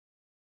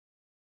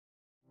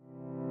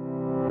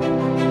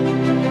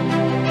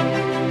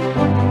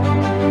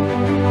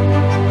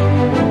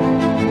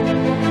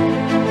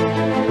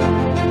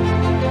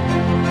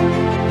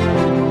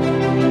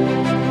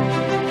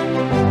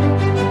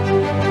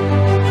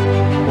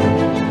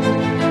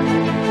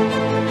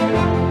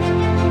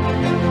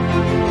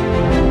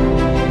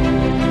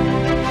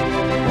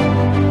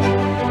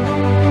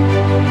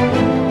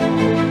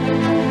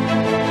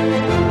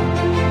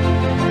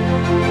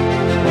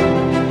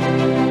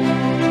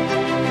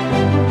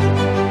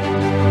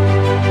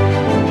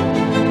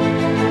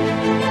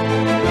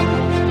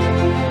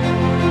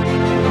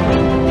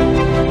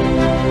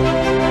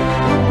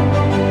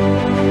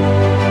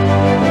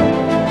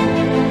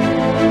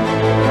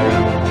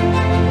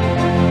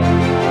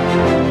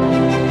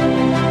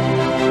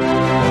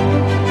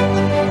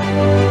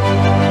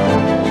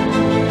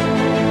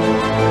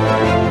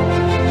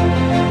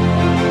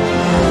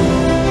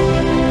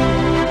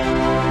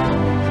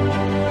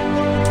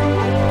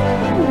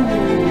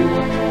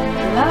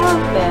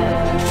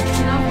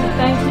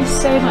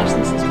so much.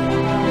 This is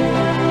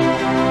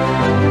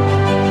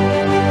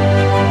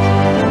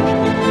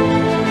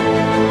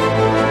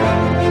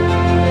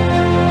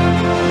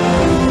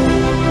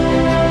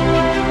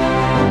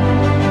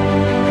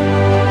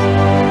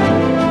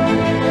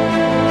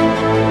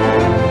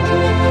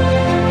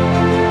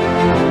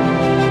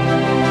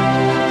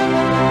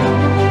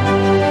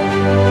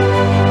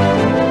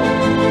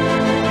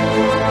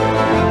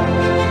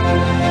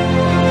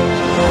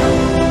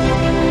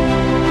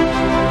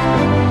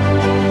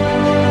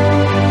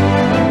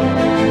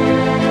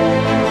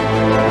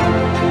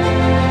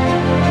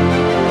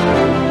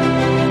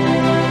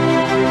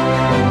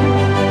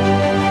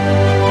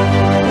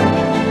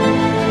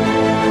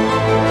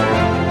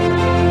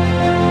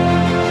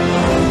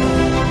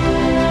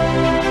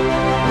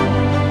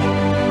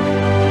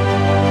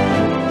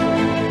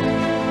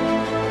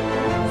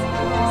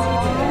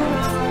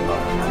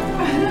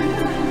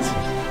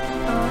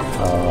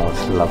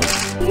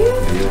lovely.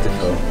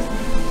 Beautiful.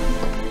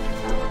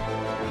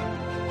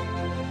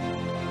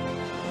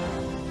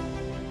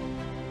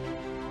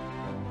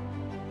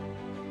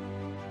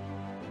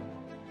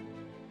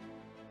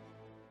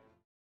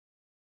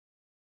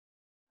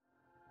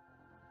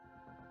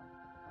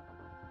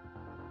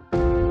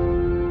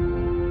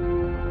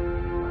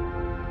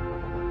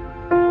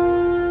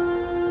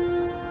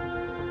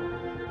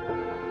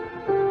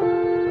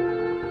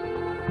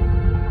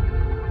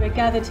 We're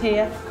gathered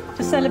here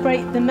to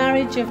celebrate the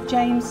marriage of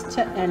James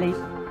to Ellie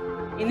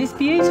in this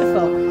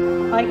beautiful,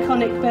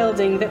 iconic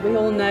building that we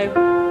all know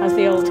as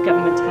the old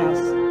Government House.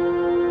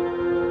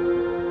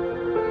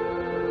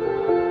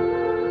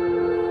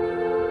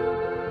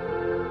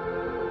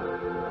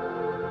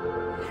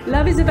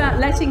 Love is about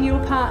letting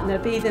your partner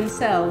be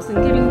themselves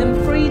and giving them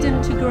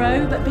freedom to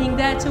grow, but being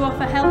there to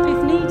offer help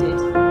if needed,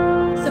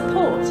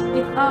 support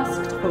if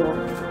asked for,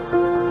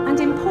 and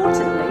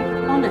importantly,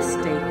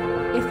 honesty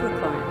if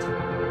required.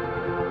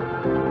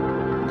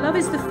 Love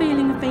is the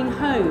feeling of being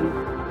home,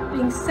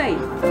 being safe,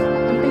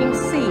 and being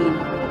seen,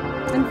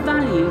 and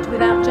valued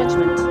without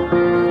judgment.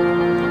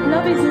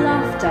 Love is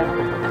laughter,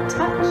 a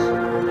touch,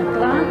 a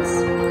glance,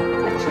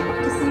 a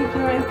check to see if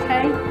you're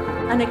okay,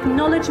 an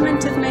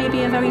acknowledgement of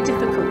maybe a very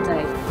difficult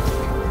day.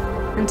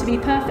 And to be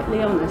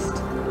perfectly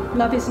honest,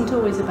 love isn't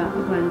always about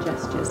the grand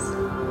gestures,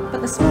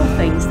 but the small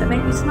things that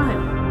make you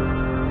smile.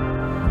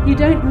 You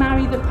don't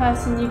marry the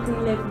person you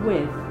can live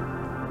with.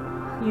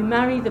 You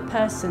marry the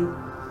person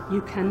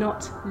you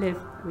cannot live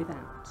without.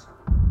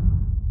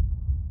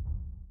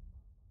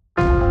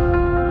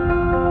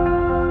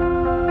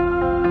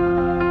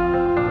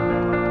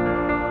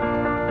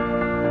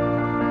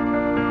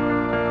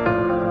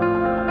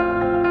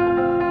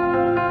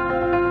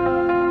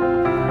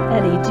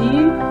 Ellie, do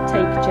you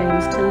take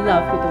James to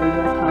love with all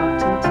your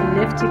heart and to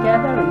live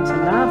together and to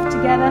laugh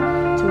together,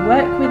 to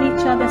work with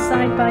each other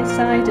side by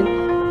side and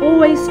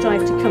always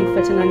strive to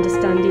comfort and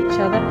understand each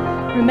other,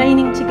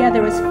 remaining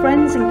together as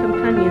friends and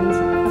companions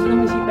as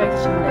long as you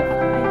both shall live?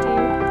 I do.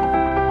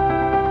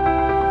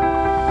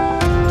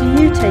 Do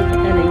you take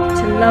Ellie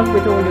to love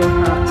with all your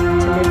heart,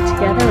 to live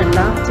together and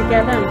laugh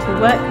together and to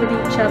work with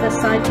each other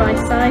side by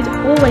side,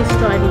 always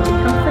striving to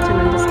comfort and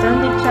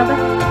understand each other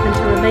and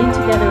to remain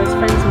together as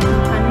friends and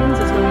companions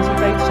as long as you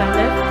both shall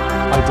live?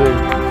 I do.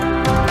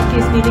 It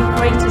gives me the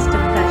greatest of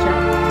pleasure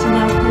to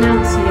now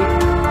pronounce you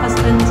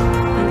husband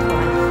and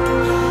wife.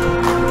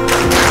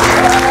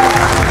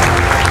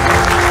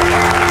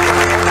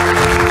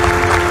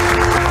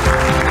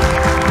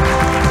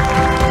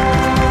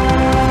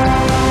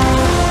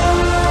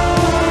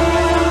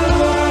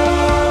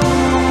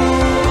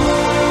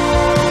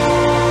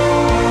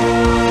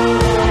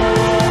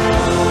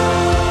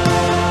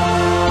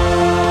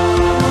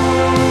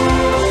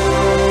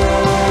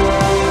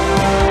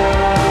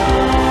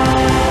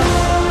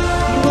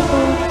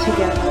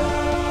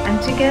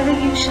 Together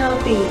you shall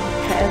be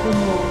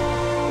forevermore.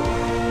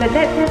 But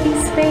let there be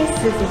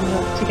spaces in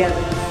your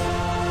togetherness,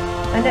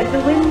 and let the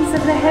winds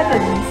of the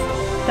heavens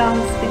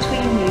dance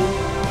between you.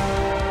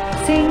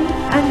 Sing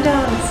and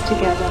dance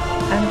together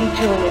and be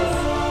joyous,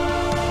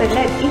 but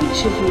let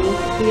each of you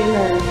be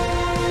alone,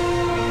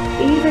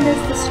 even as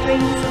the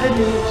strings of a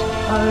lute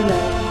are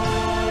alone,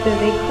 though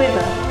they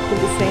quiver with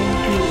the same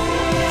music.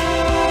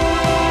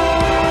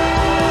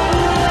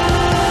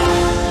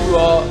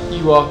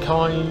 You are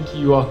kind,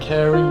 you are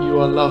caring, you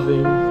are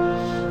loving,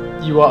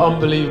 you are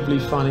unbelievably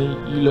funny,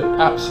 you look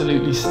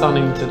absolutely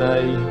stunning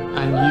today,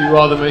 and you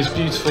are the most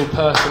beautiful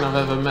person I've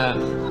ever met.